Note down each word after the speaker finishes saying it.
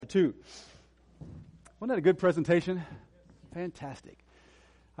2. Wasn't that a good presentation? Fantastic.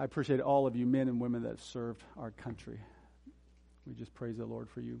 I appreciate all of you men and women that have served our country. We just praise the Lord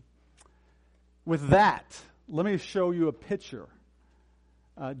for you. With that, let me show you a picture.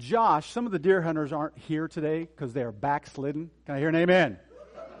 Josh, some of the deer hunters aren't here today because they are backslidden. Can I hear an amen?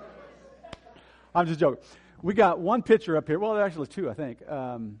 I'm just joking. We got one picture up here. Well, actually two, I think.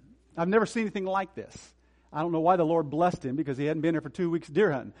 I've never seen anything like this. I don't know why the Lord blessed him because he hadn't been here for 2 weeks deer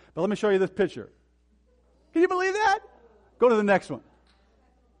hunting. But let me show you this picture. Can you believe that? Go to the next one.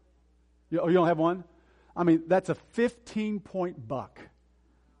 You don't have one? I mean, that's a 15-point buck.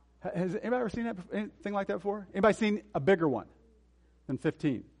 Has anybody ever seen anything like that before? Anybody seen a bigger one than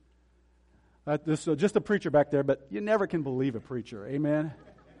 15? This is just a preacher back there, but you never can believe a preacher. Amen?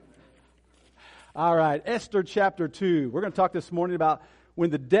 All right, Esther chapter 2. We're going to talk this morning about when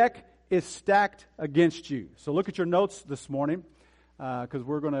the deck is stacked against you. So look at your notes this morning because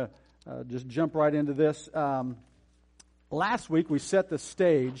we're going to just jump right into this. Last week we set the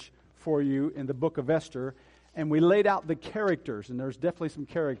stage for you in the book of Esther, and we laid out the characters, and there's definitely some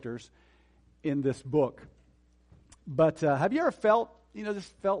characters in this book. But have you ever felt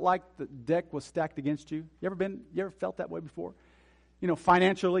like the deck was stacked against you? You ever felt that way before?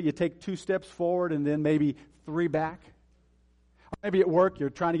 Financially, you take 2 steps forward and then maybe 3 back. Or maybe at work, you're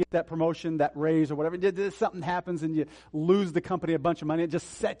trying to get that promotion, that raise, or whatever. Something happens and you lose the company a bunch of money. It just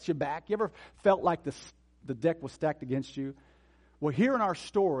sets you back. You ever felt like the deck was stacked against you? Well, here in our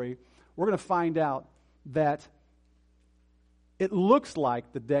story, we're going to find out that it looks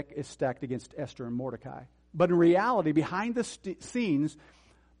like the deck is stacked against Esther and Mordecai. But in reality, behind the scenes,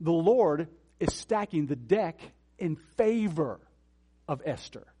 the Lord is stacking the deck in favor of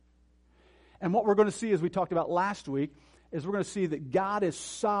Esther. And what we're going to see, as we talked about last week, is we're going to see that God is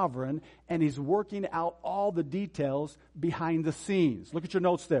sovereign and He's working out all the details behind the scenes. Look at your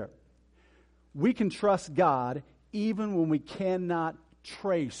notes there. We can trust God even when we cannot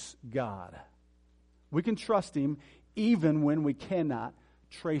trace God. We can trust Him even when we cannot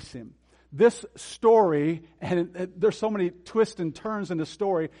trace Him. This story, and there's so many twists and turns in the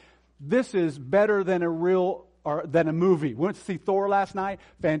story, this is better than than a movie. We went to see Thor last night.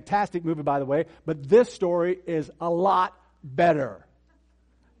 Fantastic movie, by the way. But this story is a lot better.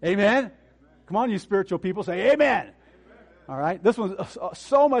 Amen? Come on, you spiritual people, say amen. All right? This one's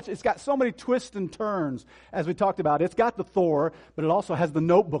so much, it's got so many twists and turns, as we talked about. It's got the Thor, but it also has the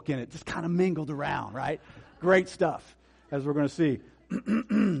Notebook in it, just kind of mingled around, right? Great stuff, as we're going to see.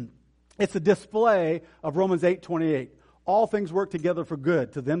 It's a display of Romans 8:28. All things work together for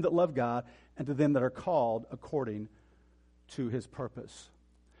good to them that love God and to them that are called according to His purpose.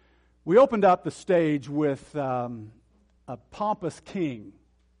 We opened up the stage with a pompous king,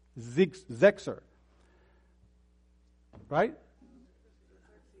 Xerxes. Right?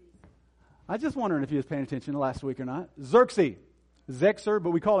 I was just wondering if he was paying attention last week or not. Xerxes,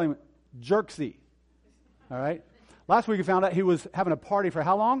 but we call him Jerksy. All right? Last week we found out he was having a party for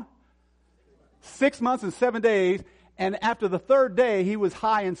how long? 6 months and 7 days. And after the 3rd day, he was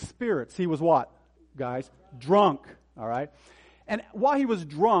high in spirits. He was what, guys? Drunk. All right? And while he was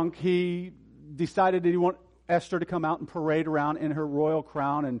drunk, he decided that he wanted Esther to come out and parade around in her royal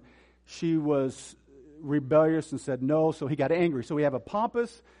crown. And she was rebellious and said no, so he got angry. So we have a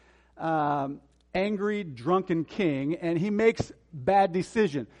pompous, angry, drunken king, and he makes bad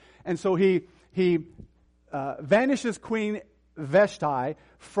decision. And so he vanishes Queen Vashti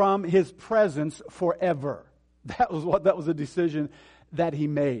from his presence forever. That was a decision that he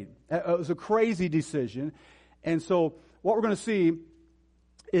made. It was a crazy decision. And so what we're going to see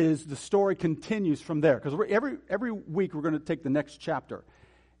is the story continues from there. Because every week we're going to take the next chapter.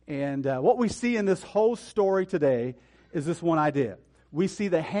 And what we see in this whole story today is this one idea. We see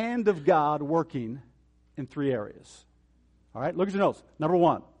the hand of God working in 3 areas. All right, look at your notes. Number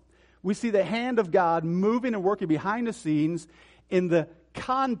 1, we see the hand of God moving and working behind the scenes in the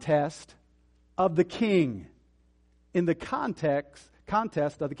contest of the king. In the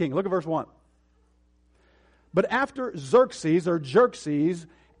contest of the king. Look at verse 1. But after Xerxes,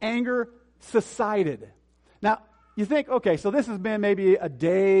 anger subsided. Now, you think, okay, so this has been maybe a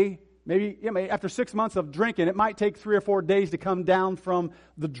day, maybe after 6 months of drinking, it might take 3 or 4 days to come down from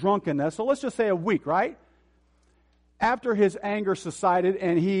the drunkenness. So let's just say a week, right? After his anger subsided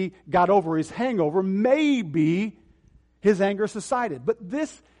and he got over his hangover, maybe his anger subsided. But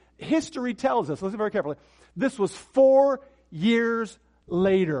this history tells us, listen very carefully, this was 4 years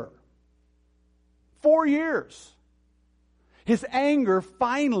later. 4 years. His anger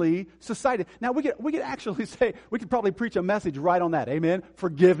finally subsided. Now, we could actually say, we could probably preach a message right on that. Amen?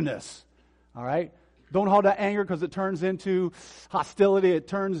 Forgiveness. All right? Don't hold that anger because it turns into hostility. It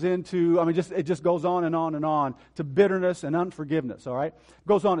turns into, it just goes on and on and on to bitterness and unforgiveness, all right? It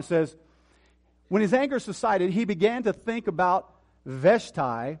goes on, it says, when his anger subsided, he began to think about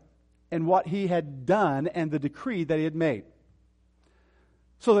Vashti and what he had done and the decree that he had made.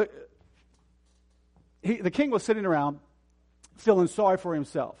 So the king was sitting around feeling sorry for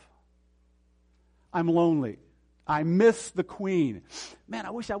himself. I'm lonely. I miss the queen. Man,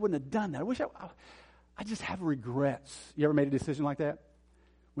 I wish I wouldn't have done that. I just have regrets. You ever made a decision like that?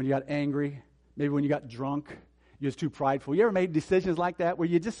 When you got angry, maybe when you got drunk, you was too prideful. You ever made decisions like that where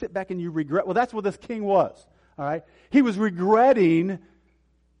you just sit back and you regret? Well, that's what this king was, all right? He was regretting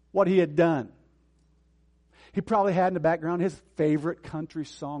what he had done. He probably had in the background his favorite country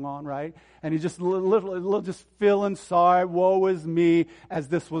song on, right? And he just just feeling sorry, woe is me, as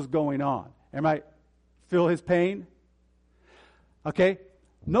this was going on. Everybody feel his pain? Okay,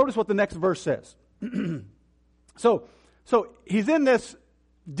 notice what the next verse says. So he's in this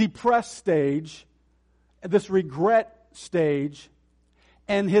depressed stage, this regret stage,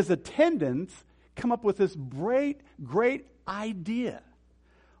 and his attendants come up with this great idea.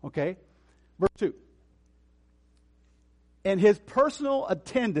 Okay, verse 2. And his personal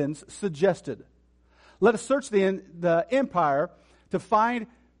attendants suggested, let us search the empire to find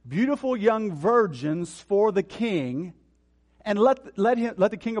beautiful young virgins for the king, and let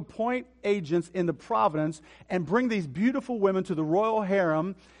the king appoint agents in the province and bring these beautiful women to the royal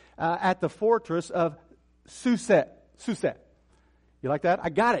harem at the fortress of Suset. You like that? I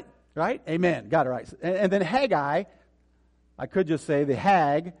got it, right? Amen. Got it right. And then Haggai, I could just say the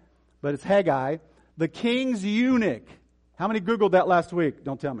Hag, but it's Haggai, the king's eunuch. How many Googled that last week?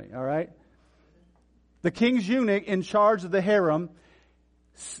 Don't tell me, all right? The king's eunuch in charge of the harem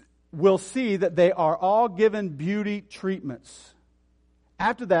will see that they are all given beauty treatments.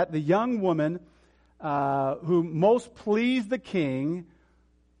 After that, the young woman who most pleased the king,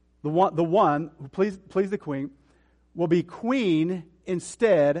 the one who pleased the queen, will be queen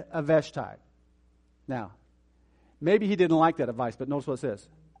instead of Vashti. Now, maybe he didn't like that advice, but notice what it says.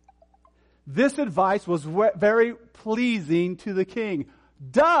 This advice was very pleasing to the king.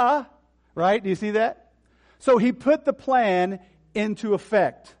 Duh! Right? Do you see that? So he put the plan into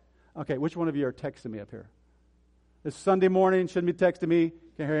effect. Okay, which one of you are texting me up here? It's Sunday morning, shouldn't be texting me.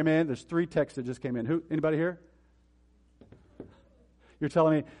 Can't hear me, man. There's 3 texts that just came in. Who? Anybody here? You're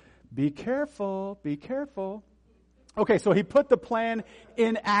telling me, be careful, be careful. Okay, so he put the plan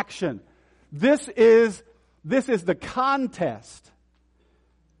in action. This is the contest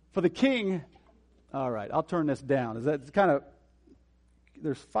for the king. All right, I'll turn this down.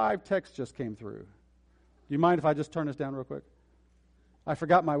 There's 5 texts just came through. Do you mind if I just turn this down real quick? I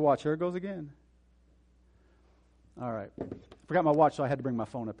forgot my watch. Here it goes again. All right. Forgot my watch, so I had to bring my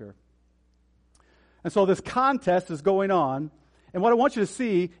phone up here. And so this contest is going on. And what I want you to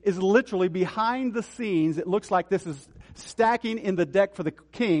see is literally behind the scenes, it looks like this is stacking in the deck for the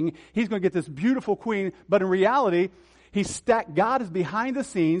king. He's going to get this beautiful queen. But in reality, God is behind the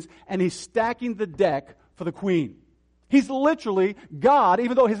scenes, and he's stacking the deck for the queen. He's literally God,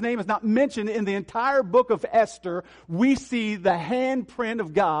 even though his name is not mentioned in the entire book of Esther, we see the handprint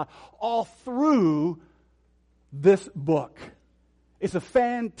of God all through this book. It's a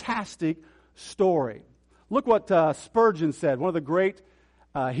fantastic story. Look what Spurgeon said, one of the great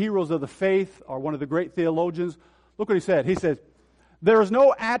heroes of the faith, or one of the great theologians. Look what he said. He said, there is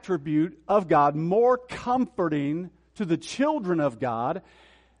no attribute of God more comforting to the children of God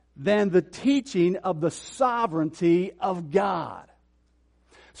than the teaching of the sovereignty of God.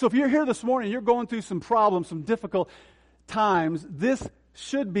 So if you're here this morning, you're going through some problems, some difficult times, this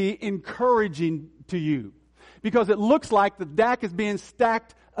should be encouraging to you. Because it looks like the deck is being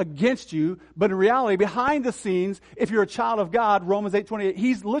stacked against you, but in reality, behind the scenes, if you're a child of God, Romans 8:28,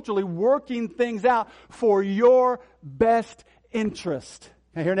 he's literally working things out for your best interest.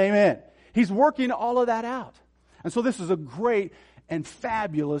 Can I hear an amen? He's working all of that out. And so this is a great and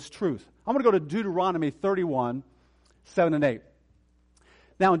fabulous truth. I'm going to go to Deuteronomy 31, 7 and 8.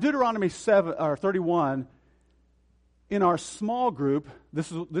 Now in Deuteronomy 31, in our small group, this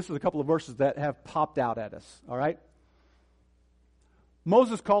is a couple of verses that have popped out at us, all right?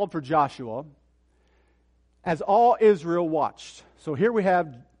 Moses called for Joshua as all Israel watched. So here we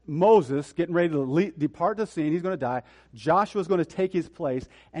have Moses getting ready to depart the scene. He's going to die. Joshua's going to take his place,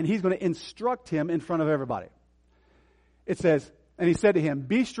 and he's going to instruct him in front of everybody. It says, and he said to him,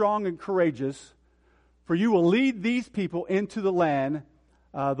 be strong and courageous, for you will lead these people into the land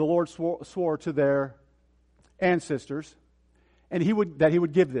the Lord swore to their ancestors, and he would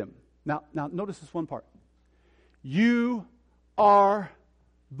give them. Now notice this one part. You are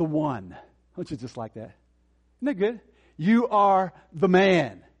the one. Don't you just like that? Isn't that good? You are the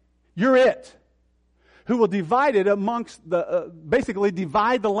man. You're it. Who will divide it amongst basically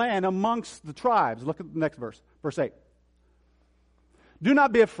divide the land amongst the tribes. Look at the next verse. Verse 8. Do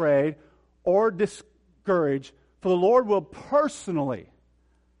not be afraid or discouraged, for the Lord will personally.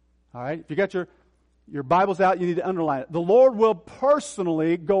 All right? If you got your Bibles out, you need to underline it. The Lord will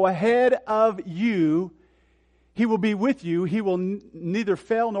personally go ahead of you. He will be with you. He will neither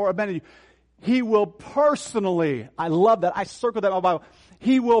fail nor abandon you. He will personally, I love that. I circled that in my Bible.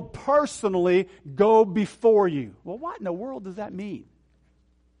 He will personally go before you. Well, what in the world does that mean?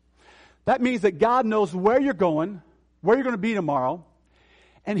 That means that God knows where you're going, where you're going to be tomorrow,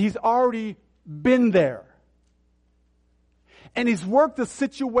 and He's already been there. And He's worked the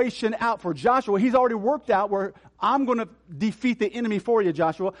situation out for Joshua. He's already worked out where I'm going to defeat the enemy for you,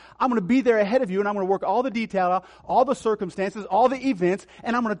 Joshua. I'm going to be there ahead of you, and I'm going to work all the detail out, all the circumstances, all the events,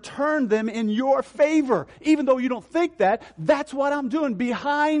 and I'm going to turn them in your favor. Even though you don't think that, that's what I'm doing.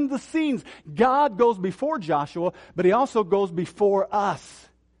 Behind the scenes, God goes before Joshua, but He also goes before us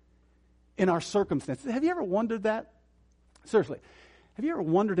in our circumstances. Have you ever wondered that? Seriously, have you ever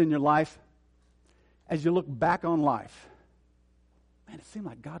wondered in your life, as you look back on life, man, it seemed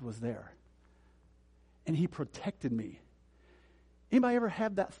like God was there. And He protected me. Anybody ever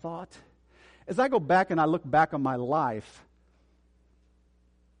have that thought? As I go back and I look back on my life,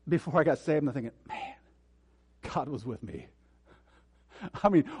 before I got saved, I'm thinking, man, God was with me. I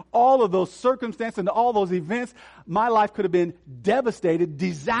mean, all of those circumstances and all those events, my life could have been devastated,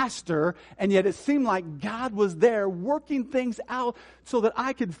 disaster, and yet it seemed like God was there working things out so that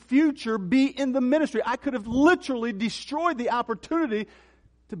I could be in the ministry. I could have literally destroyed the opportunity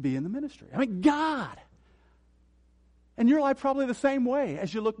to be in the ministry. I mean, God. And your life probably the same way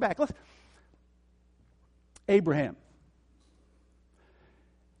as you look back. Abraham.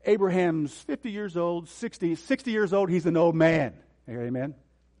 Abraham's 50 years old, 60 years old, he's an old man. Amen.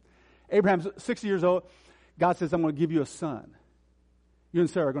 Abraham's 60 years old. God says, I'm going to give you a son. You and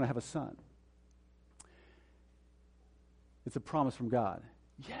Sarah are going to have a son. It's a promise from God.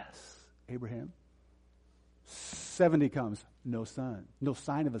 Yes, Abraham. 70 comes, no son, no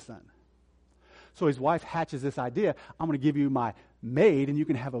sign of a son. So his wife hatches this idea, I'm going to give you my maid and you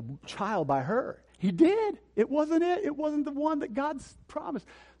can have a child by her. He did. It wasn't it. It wasn't the one that God's promised.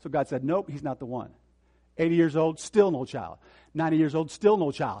 So God said, nope, he's not the one. 80 years old, still no child. 90 years old, still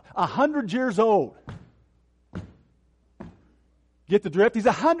no child. 100 years old. Get the drift? He's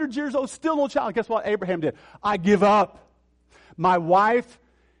 100 years old, still no child. Guess what Abraham did? I give up. My wife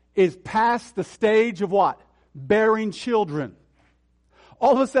is past the stage of what? Bearing children.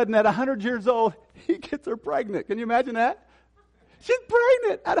 All of a sudden, at 100 years old, he gets her pregnant. Can you imagine that? She's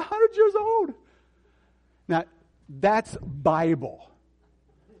pregnant at 100 years old. Now, that's Bible.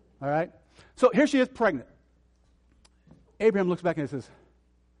 All right? So here she is pregnant. Abraham looks back and says,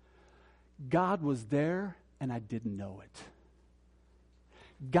 God was there and I didn't know it.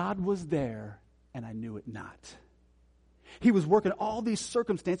 God was there and I knew it not. He was working all these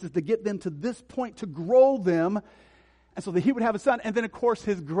circumstances to get them to this point, to grow them, and so that he would have a son. And then, of course,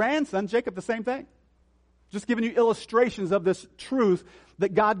 his grandson, Jacob, the same thing. Just giving you illustrations of this truth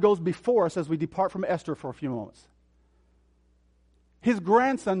that God goes before us as we depart from Esther for a few moments. His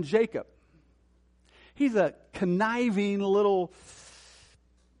grandson, Jacob, he's a conniving little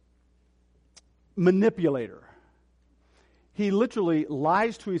manipulator. He literally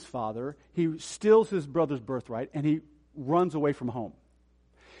lies to his father. He steals his brother's birthright, and he runs away from home.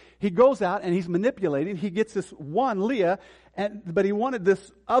 He goes out and he's manipulating. He gets this one, Leah, but he wanted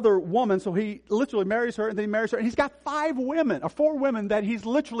this other woman, so he literally marries her, and then he marries her. And he's got 4 women that he's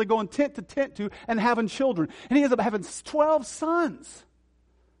literally going tent to tent to and having children. And he ends up having 12 sons.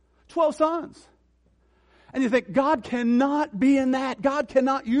 12 sons. And you think, God cannot be in that. God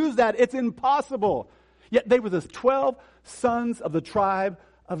cannot use that. It's impossible. Yet they were the 12 sons of the tribe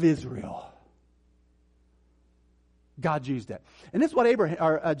of Israel. God used that. And this is what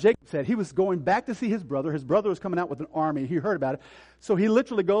Jacob said. He was going back to see his brother. His brother was coming out with an army. He heard about it. So he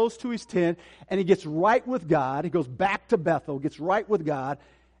literally goes to his tent and he gets right with God. He goes back to Bethel, gets right with God.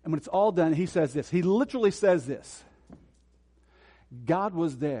 And when it's all done, he says this. He literally says this. God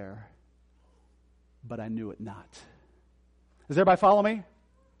was there, but I knew it not. Does everybody follow me?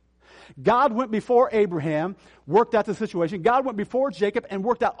 God went before Abraham, worked out the situation. God went before Jacob and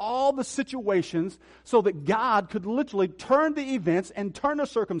worked out all the situations so that God could literally turn the events and turn the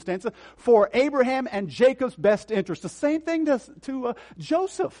circumstances for Abraham and Jacob's best interest. The same thing to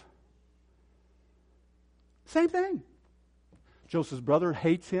Joseph. Same thing. Joseph's brother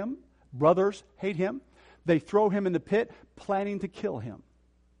hates him. Brothers hate him. They throw him in the pit, planning to kill him.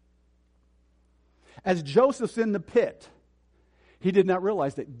 As Joseph's in the pit, he did not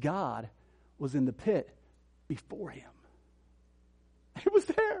realize that God was in the pit before him. He was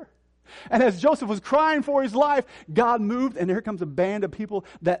there. And as Joseph was crying for his life, God moved, and here comes a band of people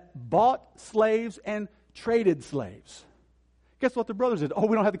that bought slaves and traded slaves. Guess what the brothers did? Oh,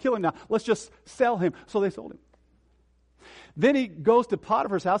 we don't have to kill him now. Let's just sell him. So they sold him. Then he goes to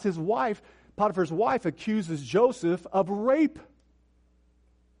Potiphar's house. Potiphar's wife accuses Joseph of rape.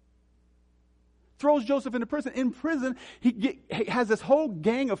 Throws Joseph into prison. In prison, he has this whole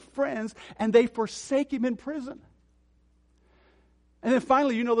gang of friends, and they forsake him in prison. And then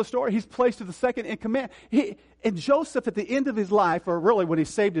finally, you know the story. He's placed to the second in command. And Joseph, at the end of his life, or really when he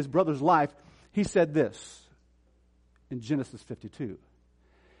saved his brother's life, he said this in Genesis 52.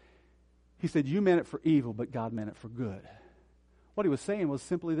 He said, "You meant it for evil, but God meant it for good." What he was saying was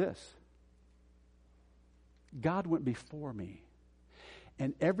simply this: God went before me,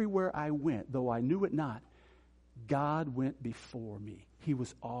 and everywhere I went, though I knew it not, God went before me. He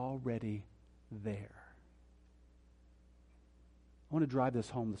was already there. I want to drive this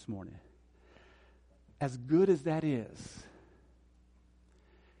home this morning. As good as that is,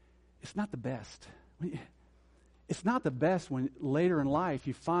 it's not the best. It's not the best when later in life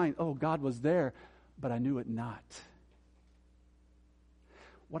you find, oh, God was there, but I knew it not.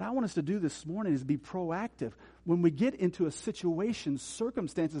 What I want us to do this morning is be proactive. When we get into a situation,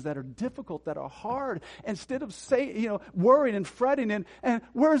 circumstances that are difficult, that are hard, instead of worrying and fretting and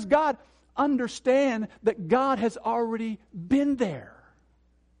where's God? Understand that God has already been there.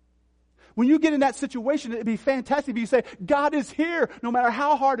 When you get in that situation, it'd be fantastic if you say, God is here. No matter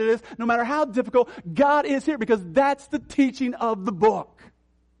how hard it is, no matter how difficult, God is here, because that's the teaching of the book.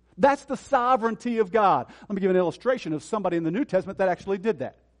 That's the sovereignty of God. Let me give an illustration of somebody in the New Testament that actually did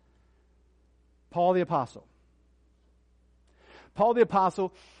that. Paul the Apostle. Paul the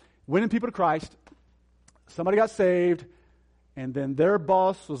Apostle, winning people to Christ. Somebody got saved, and then their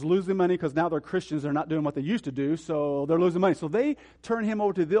boss was losing money because now they're Christians. They're not doing what they used to do, so they're losing money. So they turn him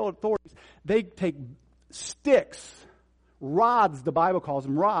over to the authorities. They take sticks, rods, the Bible calls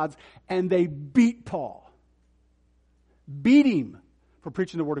them rods, and they beat Paul. Beat him for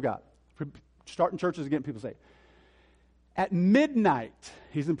preaching the Word of God, for starting churches and getting people saved. At midnight,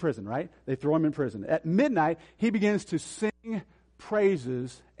 he's in prison, right? They throw him in prison. At midnight, he begins to sing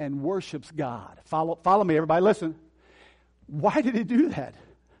praises and worships God. Follow me, everybody, listen. Why did he do that?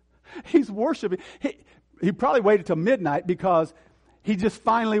 He's worshiping. He probably waited till midnight because he just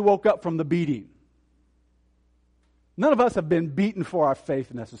finally woke up from the beating. None of us have been beaten for our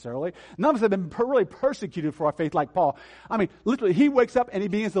faith necessarily. None of us have been really persecuted for our faith like Paul. I mean, literally, he wakes up and he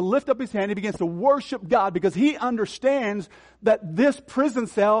begins to lift up his hand. He begins to worship God because he understands that this prison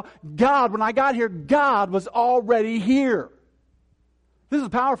cell, God, when I got here, God was already here. This is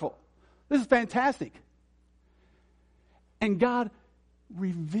powerful. This is fantastic. And God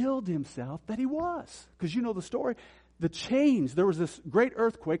revealed himself that he was. Because you know the story. The chains, there was this great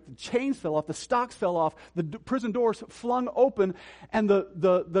earthquake. The chains fell off. The stocks fell off. The prison doors flung open. And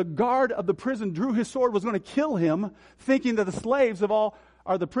the guard of the prison drew his sword, was going to kill him, thinking that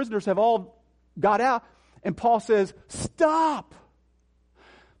the prisoners have all got out. And Paul says, stop.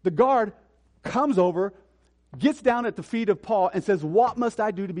 The guard comes over, gets down at the feet of Paul and says, what must I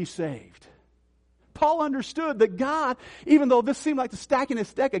do to be saved? Paul understood that God, even though this seemed like the stacking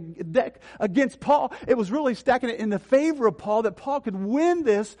his deck against Paul, it was really stacking it in the favor of Paul, that Paul could win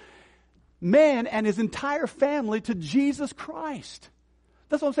this man and his entire family to Jesus Christ.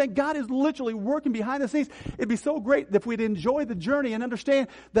 That's what I'm saying. God is literally working behind the scenes. It'd be so great if we'd enjoy the journey and understand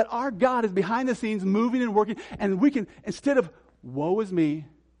that our God is behind the scenes moving and working, and we can, instead of woe is me,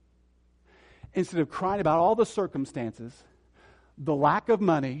 instead of crying about all the circumstances, the lack of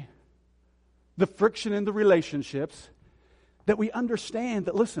money, the friction in the relationships, that we understand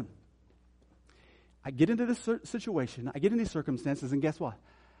that, listen, I get into this situation, I get in these circumstances, and guess what?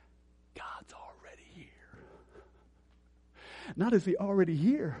 God's already here. Not is he already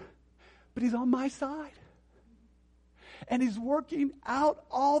here, but he's on my side. And he's working out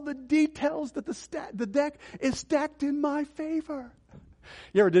all the details that the deck is stacked in my favor.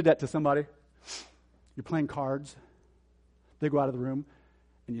 You ever did that to somebody? You're playing cards, they go out of the room,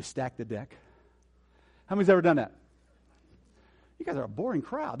 and you stack the deck. How many's ever done that? You guys are a boring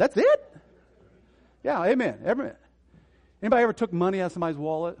crowd. That's it? Yeah, amen. Anybody ever took money out of somebody's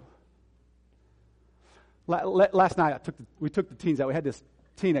wallet? Last night, we took the teens out. We had this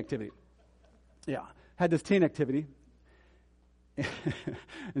teen activity. Yeah, had this teen activity.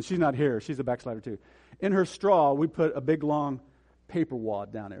 And she's not here. She's a backslider too. In her straw, we put a big long paper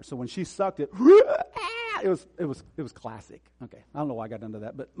wad down there. So when she sucked it, it was classic. Okay, I don't know why I got into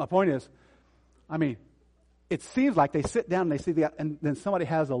that, but my point is, I mean, it seems like they sit down and they see and then somebody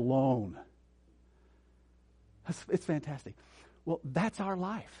has a loan. It's fantastic. Well, that's our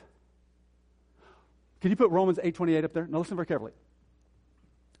life. Can you put Romans 8:28 up there? Now listen very carefully.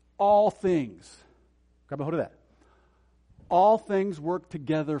 All things, grab a hold of that. All things work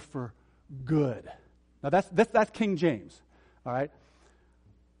together for good. Now that's King James. All right.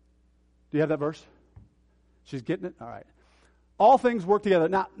 Do you have that verse? She's getting it? All right. All things work together.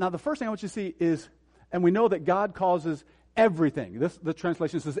 Now the first thing I want you to see is, and we know that God causes everything. The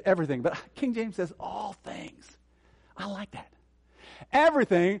translation says everything, but King James says all things. I like that.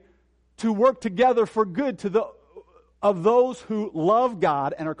 Everything to work together for good of those who love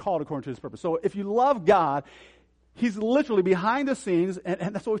God and are called according to His purpose. So if you love God, He's literally behind the scenes,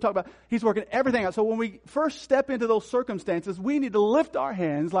 and that's what we talk about. He's working everything out. So when we first step into those circumstances, we need to lift our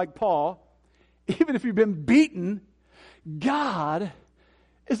hands like Paul. Even if you've been beaten, God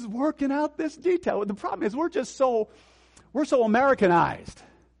is working out this detail. The problem is we're so Americanized.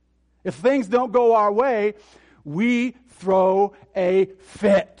 If things don't go our way, we throw a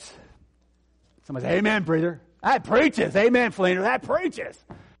fit. Somebody say, amen, breather. That preaches. Amen, Fleener. That preaches.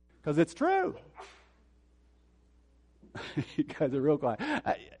 Because it's true. You guys are real quiet.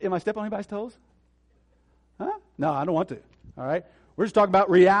 Am I stepping on anybody's toes? Huh? No, I don't want to. All right? We're just talking about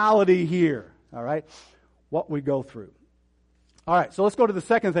reality here. All right? What we go through. All right, so let's go to the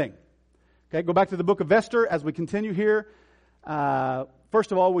second thing. Okay, go back to the book of Esther as we continue here.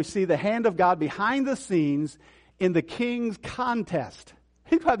 First of all, we see the hand of God behind the scenes in the king's contest.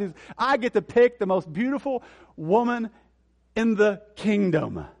 I get to pick the most beautiful woman in the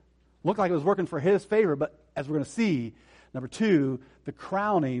kingdom. Looked like it was working for his favor, but as we're going to see, number 2, the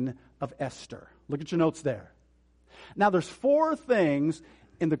crowning of Esther. Look at your notes there. Now, there's 4 things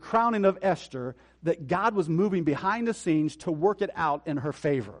in the crowning of Esther that God was moving behind the scenes to work it out in her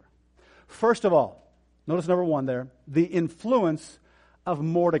favor. First of all, notice number 1 there, the influence of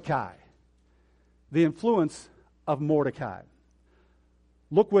Mordecai. The influence of Mordecai.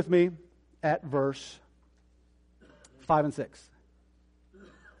 Look with me at verse 5 and 6.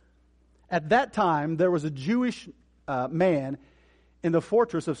 At that time, there was a Jewish man in the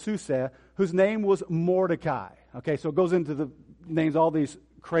fortress of Susa whose name was Mordecai. Okay, so it goes into the names, all these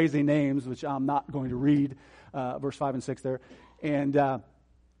crazy names, which I'm not going to read, verse 5 and 6 there. And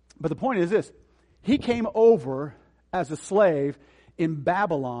but the point is this. He came over as a slave in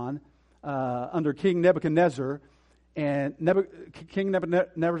Babylon under King Nebuchadnezzar. And King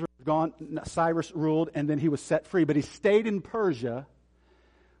Nebuchadnezzar was gone, Cyrus ruled, and then he was set free. But he stayed in Persia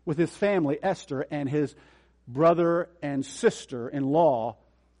with his family, Esther, and his brother and sister-in-law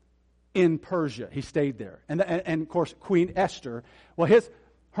in Persia. He stayed there. And of course, Queen Esther, well,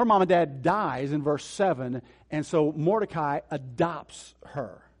 her mom and dad dies in verse 7, and so Mordecai adopts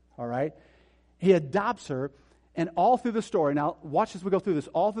her, all right? He adopts her, and all through the story, now watch as we go through this,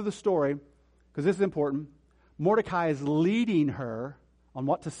 all through the story, because this is important, Mordecai is leading her on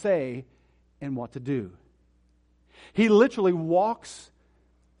what to say and what to do. He literally walks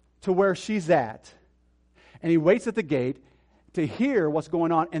to where she's at, and he waits at the gate to hear what's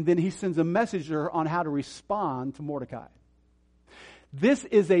going on, and then he sends a messenger on how to respond to Mordecai. This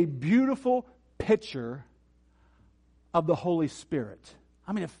is a beautiful picture of the Holy Spirit.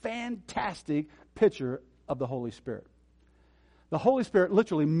 I mean, a fantastic picture of the Holy Spirit. The Holy Spirit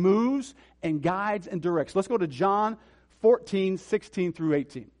literally moves and guides and directs. Let's go to John 14, 16 through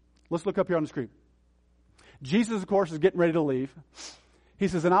 18. Let's look up here on the screen. Jesus, of course, is getting ready to leave. He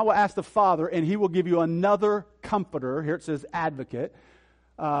says, and I will ask the Father, and He will give you another comforter, here it says advocate,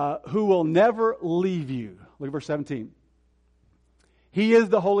 who will never leave you. Look at verse 17. He is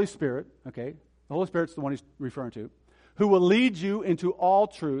the Holy Spirit, okay? The Holy Spirit's the one He's referring to, who will lead you into all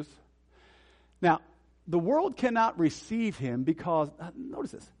truth. Now, the world cannot receive Him because,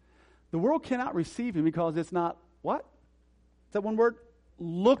 notice this, the world cannot receive Him because it's not, what? Is that one word?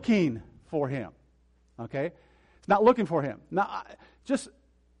 Looking for Him, okay? It's not looking for Him. Now, just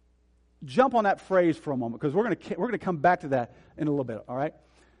jump on that phrase for a moment because we're going to come back to that in a little bit, all right?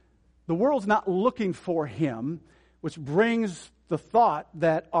 The world's not looking for Him, which brings the thought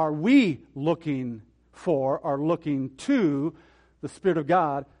that are we looking for or looking to the Spirit of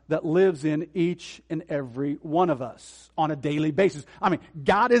God that lives in each and every one of us on a daily basis. I mean,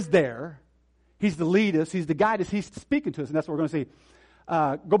 God is there. He's the lead us. He's the guide us. He's speaking to us, and that's what we're going to see.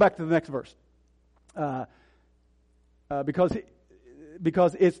 Go back to the next verse.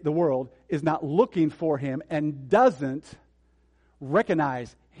 Because it's the world is not looking for Him and doesn't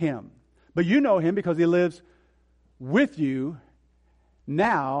recognize Him. But you know Him because He lives with you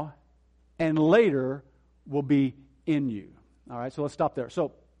now and later will be in you. All right, so let's stop there.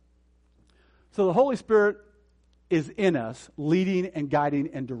 So So the Holy Spirit is in us, leading and guiding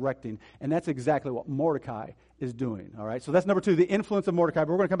and directing. And that's exactly what Mordecai is doing. All right. So that's number 2, the influence of Mordecai.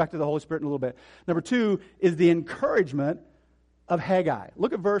 But we're going to come back to the Holy Spirit in a little bit. Number 2 is the encouragement of Haggai.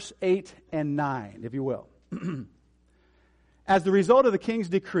 Look at verse 8 and 9, if you will. As the result of the king's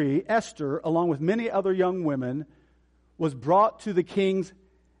decree, Esther, along with many other young women, was brought to the king's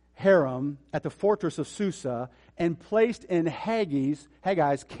harem at the fortress of Susa and placed in Haggai's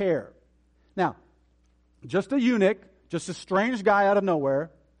care. Now, just a eunuch, just a strange guy out of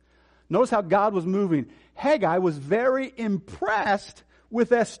nowhere. Notice how God was moving. Haggai was very impressed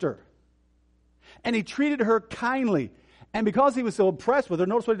with Esther. And he treated her kindly. And because he was so impressed with her,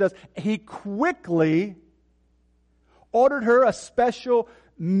 notice what he does. He quickly ordered her a special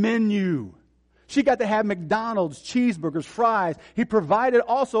menu. She got to have McDonald's, cheeseburgers, fries. He provided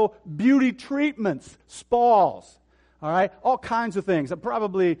also beauty treatments, spas, all right, all kinds of things.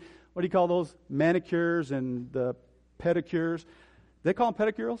 Probably, what do you call those? Manicures and the pedicures. They call them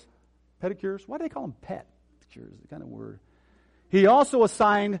pedicures? Pedicures? Why do they call them pedicures? It's kind of word. He also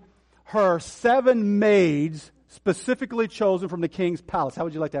assigned her 7 maids specifically chosen from the king's palace. How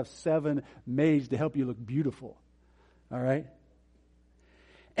would you like to have 7 maids to help you look beautiful? All right?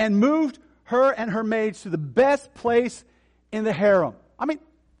 And moved her and her maids to the best place in the harem. I mean,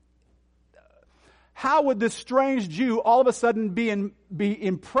 how would this strange Jew all of a sudden be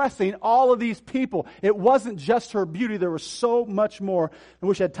impressing all of these people? It wasn't just her beauty. There was so much more. I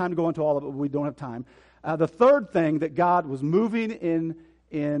wish I had time to go into all of it, but we don't have time. The third thing that God was moving in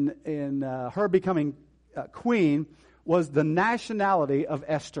her becoming queen was the nationality of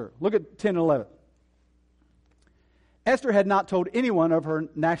Esther. Look at 10 and 11. Esther had not told anyone of her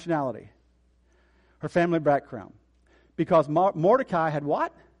nationality, her family background, because Mordecai had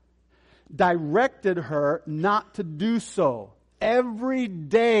what? Directed her not to do so. Every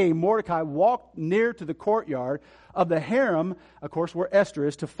day Mordecai walked near to the courtyard of the harem, of course, where Esther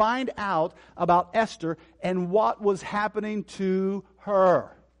is, to find out about Esther and what was happening to her.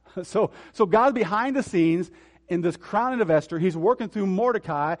 So God behind the scenes in this crowning of Esther, he's working through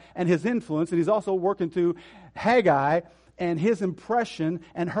Mordecai and his influence, and he's also working through Haggai and his impression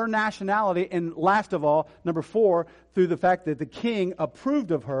and her nationality, and last of all, number 4, through the fact that the king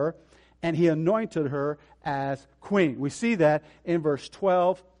approved of her and he anointed her as queen. We see that in verse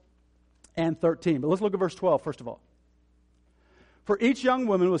 12 and 13. But let's look at verse 12 first of all. For each young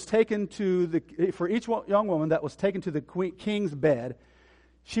woman that was taken to the king's bed,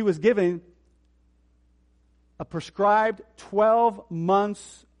 she was given a prescribed 12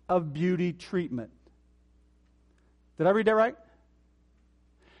 months of beauty treatment. Did I read that right?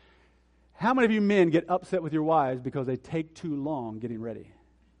 How many of you men get upset with your wives because they take too long getting ready?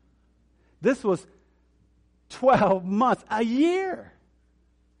 This was 12 months, a year.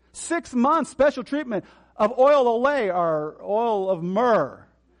 6 months special treatment of oil olay or oil of myrrh,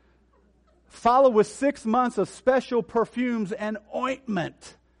 followed with 6 months of special perfumes and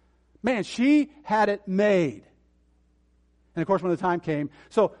ointment. Man, she had it made. And of course, when the time came,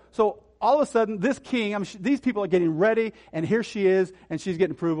 so all of a sudden, this king, these people are getting ready, and here she is, and she's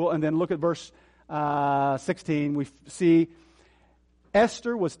getting approval. And then look at verse 16. We see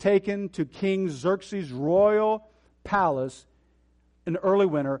Esther was taken to King Xerxes' royal palace in the early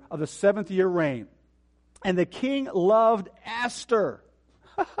winter of the 7th year reign. And the king loved Esther.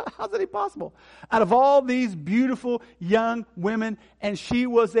 How's that possible? Out of all these beautiful young women, and she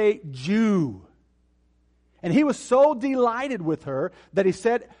was a Jew. And he was so delighted with her that he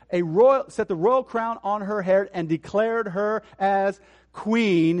set the royal crown on her head and declared her as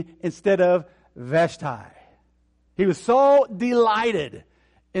queen instead of Vashti. He was so delighted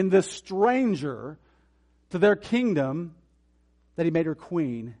in this stranger to their kingdom that he made her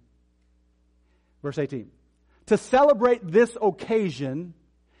queen. Verse 18. To celebrate this occasion,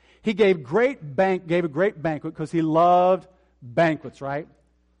 he gave a great banquet because he loved banquets, right?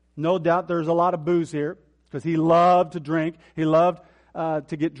 No doubt there's a lot of booze here because he loved to drink. He loved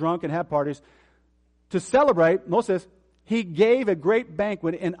to get drunk and have parties. To celebrate, notice this, he gave a great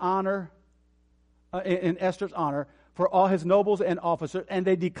banquet in honor, in Esther's honor, for all his nobles and officers, and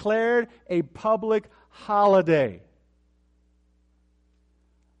they declared a public holiday.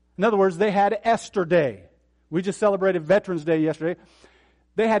 In other words, they had Esther Day. We just celebrated Veterans Day yesterday.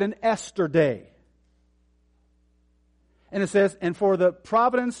 They had an Esther Day. And it says, and for the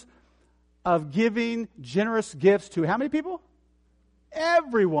providence of giving generous gifts to how many people?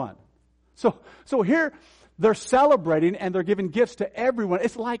 Everyone. So here they're celebrating and they're giving gifts to everyone.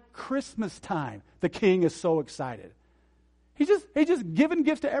 It's like Christmas time. The king is so excited. He's just giving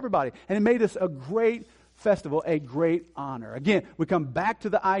gifts to everybody. And it made this a great festival a great honor. Again, we come back to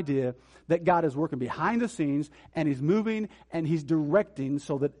the idea that God is working behind the scenes and He's moving and He's directing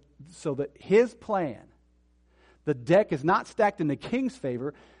so that His plan, the deck is not stacked in the king's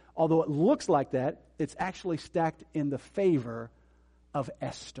favor, although it looks like that, it's actually stacked in the favor of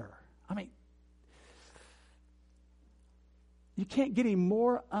Esther. I mean, you can't get a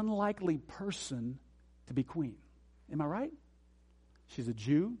more unlikely person to be queen. Am I right? She's a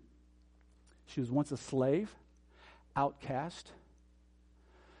Jew. She was once a slave, outcast.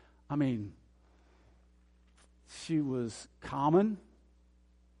 I mean, she was common.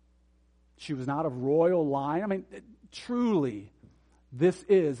 She was not of royal line. I mean, truly, this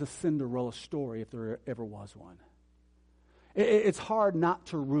is a Cinderella story if there ever was one. It's hard not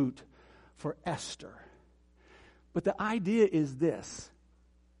to root for Esther. But the idea is this.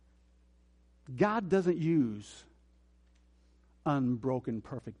 God doesn't use unbroken,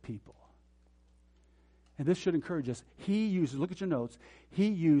 perfect people. And this should encourage us. He uses, look at your notes,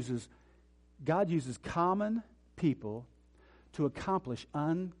 God uses common people to accomplish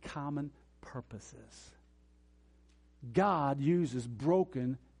uncommon purposes. God uses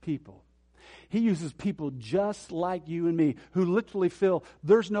broken people. He uses people just like you and me who literally feel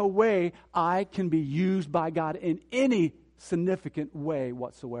there's no way I can be used by God in any significant way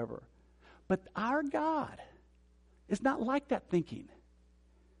whatsoever. But our God is not like that thinking.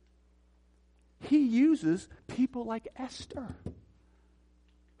 He uses people like Esther,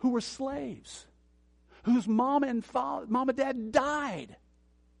 who were slaves, whose mom and dad died.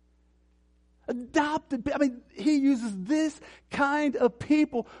 Adopted. I mean, He uses this kind of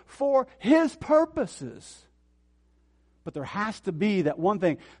people for His purposes. But there has to be that one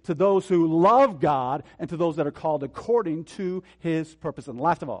thing to those who love God and to those that are called according to His purpose. And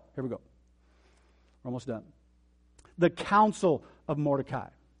last of all, here we go. We're almost done. The counsel of Mordecai.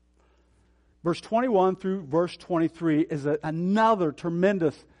 Verse 21 through verse 23 is another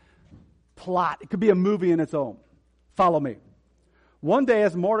tremendous plot. It could be a movie in its own. Follow me. One day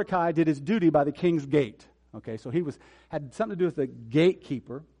as Mordecai did his duty by the king's gate. Okay, so he had something to do with the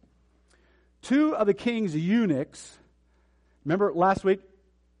gatekeeper. Two of the king's eunuchs, remember last week,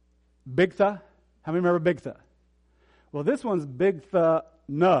 Bigtha? How many remember Bigtha? Well, this one's Bigtha.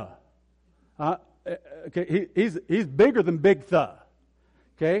 Okay, he's bigger than Bigtha.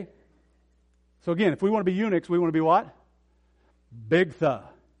 Okay? So again, if we want to be eunuchs, we want to be what? Bigtha.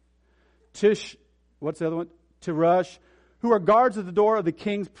 What's the other one? Tirush, who are guards at the door of the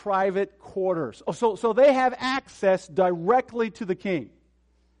king's private quarters. Oh, so they have access directly to the king.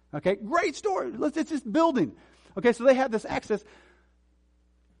 Okay, great story. It's just building. Okay, so they have this access.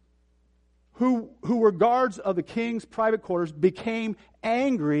 Who were guards of the king's private quarters became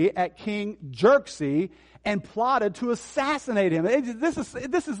angry at King Xerxes and plotted to assassinate him.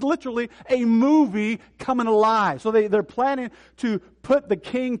 This is literally a movie coming alive. So they're planning to put the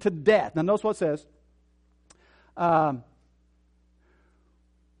king to death. Now notice what it says.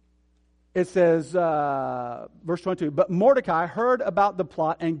 It says, verse 22, but Mordecai heard about the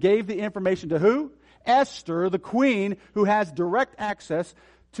plot and gave the information to who? Esther, the queen, who has direct access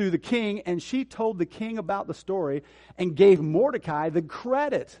to the king, and she told the king about the story and gave Mordecai the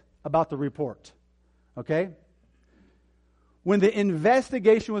credit about the report. Okay? When the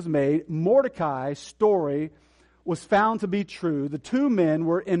investigation was made, Mordecai's story was found to be true. The two men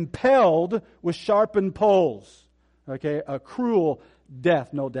were impaled with sharpened poles. Okay? A cruel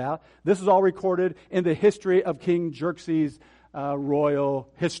death, no doubt. This is all recorded in the history of King Xerxes' royal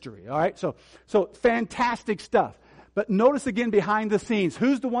history. All right? So fantastic stuff. But notice again behind the scenes,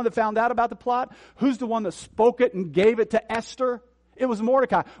 who's the one that found out about the plot? Who's the one that spoke it and gave it to Esther? It was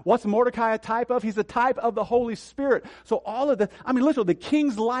Mordecai. What's Mordecai a type of? He's a type of the Holy Spirit. So all of literally the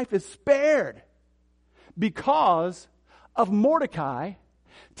king's life is spared because of Mordecai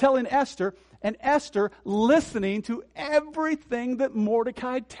telling Esther and Esther listening to everything that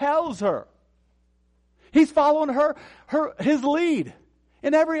Mordecai tells her. He's following his lead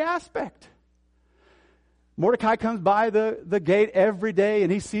in every aspect. Mordecai comes by the gate every day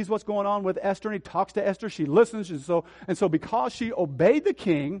and he sees what's going on with Esther and he talks to Esther. She listens. And so because she obeyed the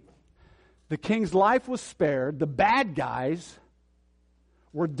king's life was spared. The bad guys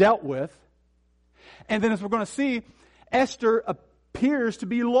were dealt with. And then as we're going to see, Esther appears to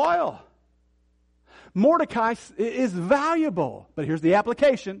be loyal. Mordecai is valuable. But here's the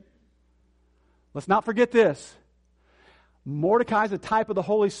application. Let's not forget this. Mordecai is a type of the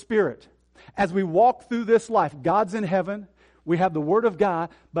Holy Spirit. As we walk through this life, God's in heaven. We have the Word of God.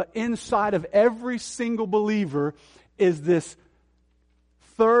 But inside of every single believer is this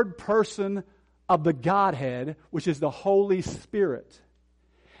third person of the Godhead, which is the Holy Spirit.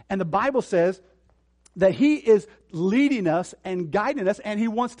 And the Bible says that He is leading us and guiding us, and He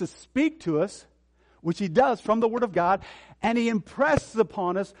wants to speak to us, which He does from the Word of God, and He impresses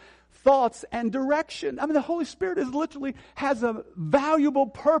upon us thoughts and direction. I mean, the Holy Spirit is literally has a valuable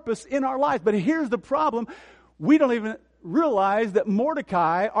purpose in our lives. But here's the problem. We don't even realize that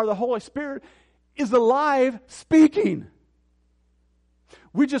Mordecai, or the Holy Spirit, is alive speaking.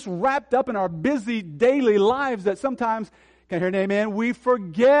 We just wrapped up in our busy daily lives that sometimes, can I hear an amen? We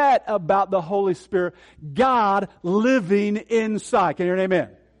forget about the Holy Spirit, God living inside. Can I hear an amen?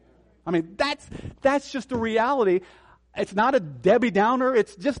 I mean, that's just the reality. It's not a Debbie Downer.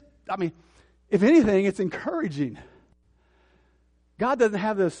 It's just, I mean, if anything, it's encouraging. God doesn't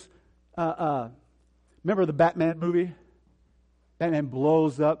have this, remember the Batman movie? Batman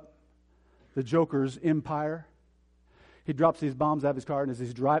blows up the Joker's empire. He drops these bombs out of his car, and as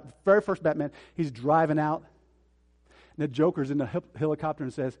he's driving, very first Batman, he's driving out. And the Joker's in the helicopter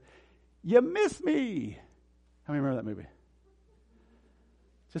and says, "You miss me." How many remember that movie?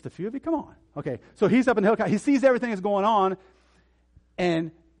 Just a few of you? Come on. Okay, so he's up in the helicopter. He sees everything that's going on,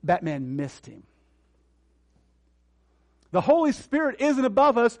 and Batman missed him. The Holy Spirit isn't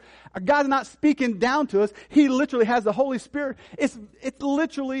above us. God's not speaking down to us. He literally has the Holy Spirit. It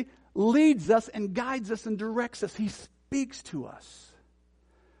literally leads us and guides us and directs us. He speaks to us.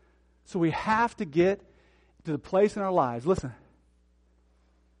 So we have to get to the place in our lives, listen,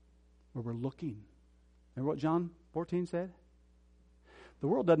 where we're looking. Remember what John 14 said? The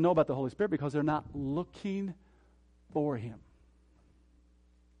world doesn't know about the Holy Spirit because they're not looking for Him.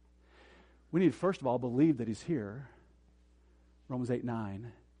 We need to, first of all, believe that He's here. Romans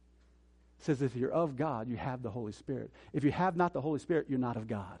 8:9 says, if you're of God, you have the Holy Spirit. If you have not the Holy Spirit, you're not of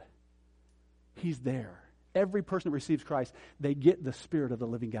God. He's there. Every person that receives Christ, they get the Spirit of the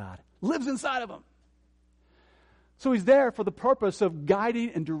living God. Lives inside of them. So He's there for the purpose of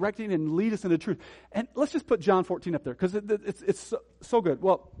guiding and directing and lead us into truth. And let's just put John 14 up there because it's so good.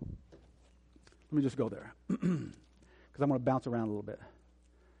 Well, let me just go there because I'm going to bounce around a little bit.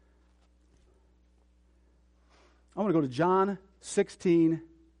 I want to go to John 16,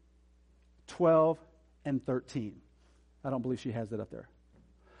 12, and 13. I don't believe she has that up there.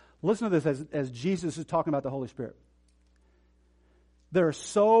 Listen to this as Jesus is talking about the Holy Spirit. There's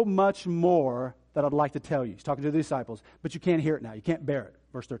so much more that I'd like to tell you. He's talking to the disciples, but you can't hear it now. You can't bear it.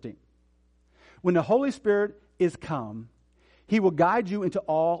 Verse 13. When the Holy Spirit is come, He will guide you into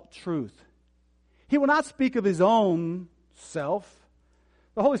all truth. He will not speak of His own self.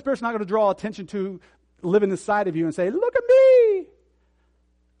 The Holy Spirit's not going to draw attention to live inside of you and say, "Look at me."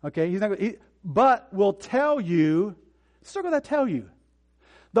 Okay, He's not going to, but will tell you, circle that tell you.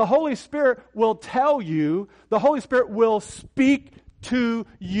 The Holy Spirit will tell you, the Holy Spirit will speak to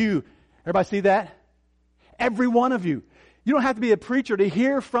you. Everybody see that? Every one of you. You don't have to be a preacher to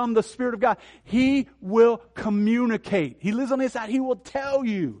hear from the Spirit of God. He will communicate. He lives on the inside. He will tell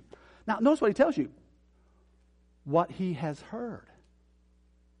you. Now, notice what He tells you. What He has heard.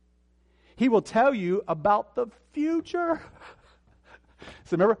 He will tell you about the future.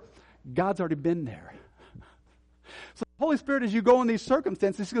 So remember, God's already been there. So the Holy Spirit, as you go in these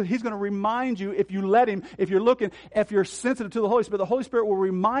circumstances, He's going to remind you, if you let Him, if you're looking, if you're sensitive to the Holy Spirit, the Holy Spirit will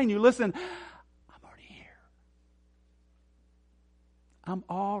remind you, listen, I'm already here. I'm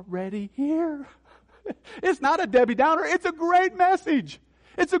already here. It's not a Debbie Downer. It's a great message.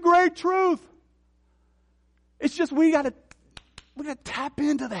 It's a great truth. It's just we got to tap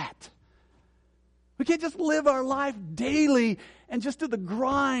into that. We can't just live our life daily and just do the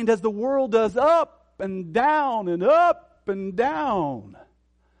grind as the world does, up and down and up and down.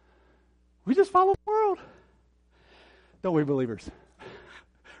 We just follow the world. Don't we, believers?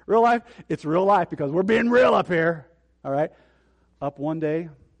 Real life, it's real life because we're being real up here. All right? Up one day.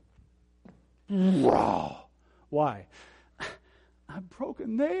 Raw. Why? I broke a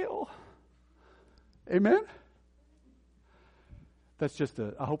nail. Amen? That's just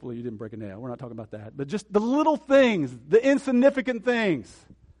hopefully you didn't break a nail. We're not talking about that. But just the little things, the insignificant things,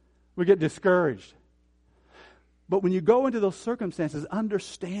 we get discouraged. But when you go into those circumstances,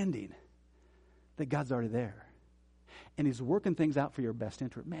 understanding that God's already there and He's working things out for your best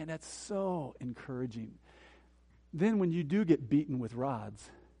interest, man, that's so encouraging. Then when you do get beaten with rods,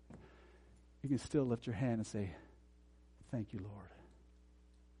 you can still lift your hand and say, "Thank you, Lord.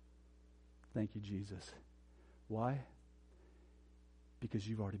 Thank you, Jesus." Why? Because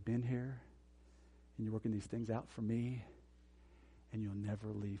you've already been here, and you're working these things out for me, and you'll never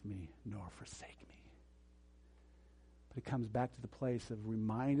leave me nor forsake me. But it comes back to the place of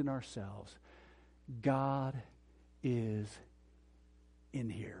reminding ourselves, God is in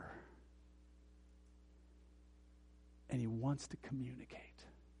here. And He wants to communicate.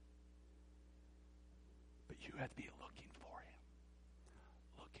 But you have to be looking for him.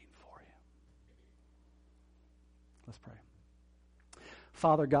 Looking for him. Let's pray.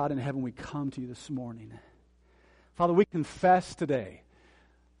 Father God in heaven, we come to you this morning. Father, we confess today.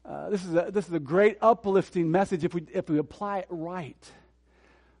 This is a great uplifting message if we apply it right.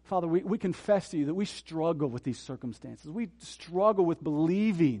 Father, we confess to you that we struggle with these circumstances. We struggle with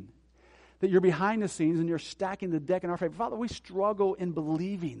believing that you're behind the scenes and you're stacking the deck in our favor. Father, we struggle in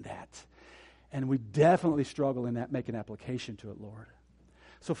believing that. And we definitely struggle in that making application to it, Lord.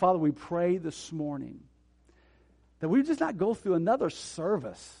 So, Father, we pray this morning that we just not go through another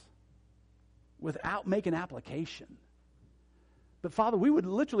service without making application. But, Father, we would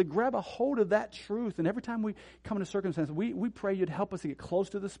literally grab a hold of that truth, and every time we come into circumstances, we pray you'd help us to get close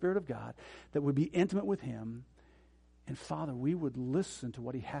to the Spirit of God, that we'd be intimate with him, and, Father, we would listen to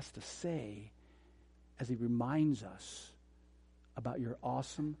what he has to say as he reminds us about your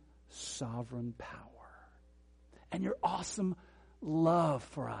awesome, sovereign power and your awesome love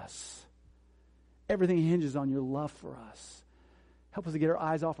for us. Everything hinges on your love for us. Help us to get our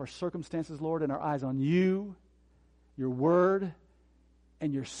eyes off our circumstances, Lord, and our eyes on you, your word,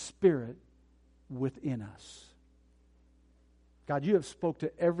 and your Spirit within us. God, you have spoke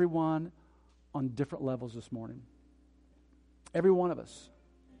to everyone on different levels this morning. Every one of us.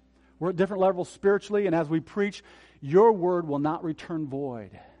 We're at different levels spiritually, and as we preach, your word will not return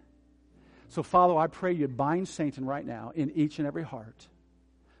void. So, Father, I pray you'd bind Satan right now in each and every heart.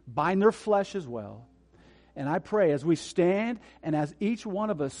 Bind their flesh as well. And I pray as we stand and as each one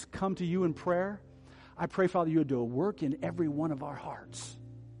of us come to you in prayer, I pray, Father, you would do a work in every one of our hearts.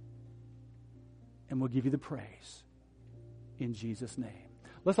 And we'll give you the praise in Jesus' name.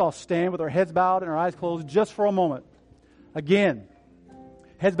 Let's all stand with our heads bowed and our eyes closed just for a moment. Again,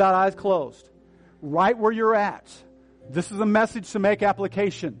 heads bowed, eyes closed. Right where you're at. This is a message to make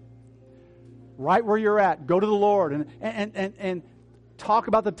application. Right where you're at. Go to the Lord and talk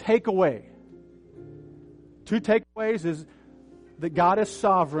about the takeaway. 2 takeaways is that God is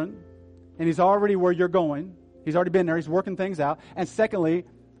sovereign and he's already where you're going. He's already been there. He's working things out. And secondly,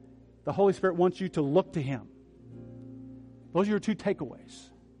 the Holy Spirit wants you to look to him. Those are your 2 takeaways.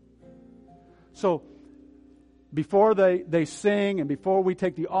 So, before they sing and before we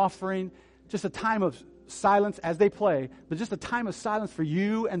take the offering, just a time of silence as they play, but just a time of silence for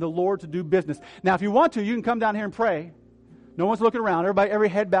you and the Lord to do business. Now, if you want to, you can come down here and pray. No one's looking around. Every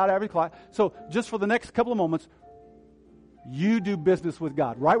head bowed, every quiet. So just for the next couple of moments, you do business with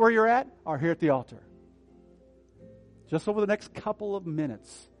God. Right where you're at or here at the altar. Just over the next couple of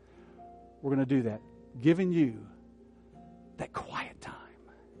minutes, we're going to do that. Giving you that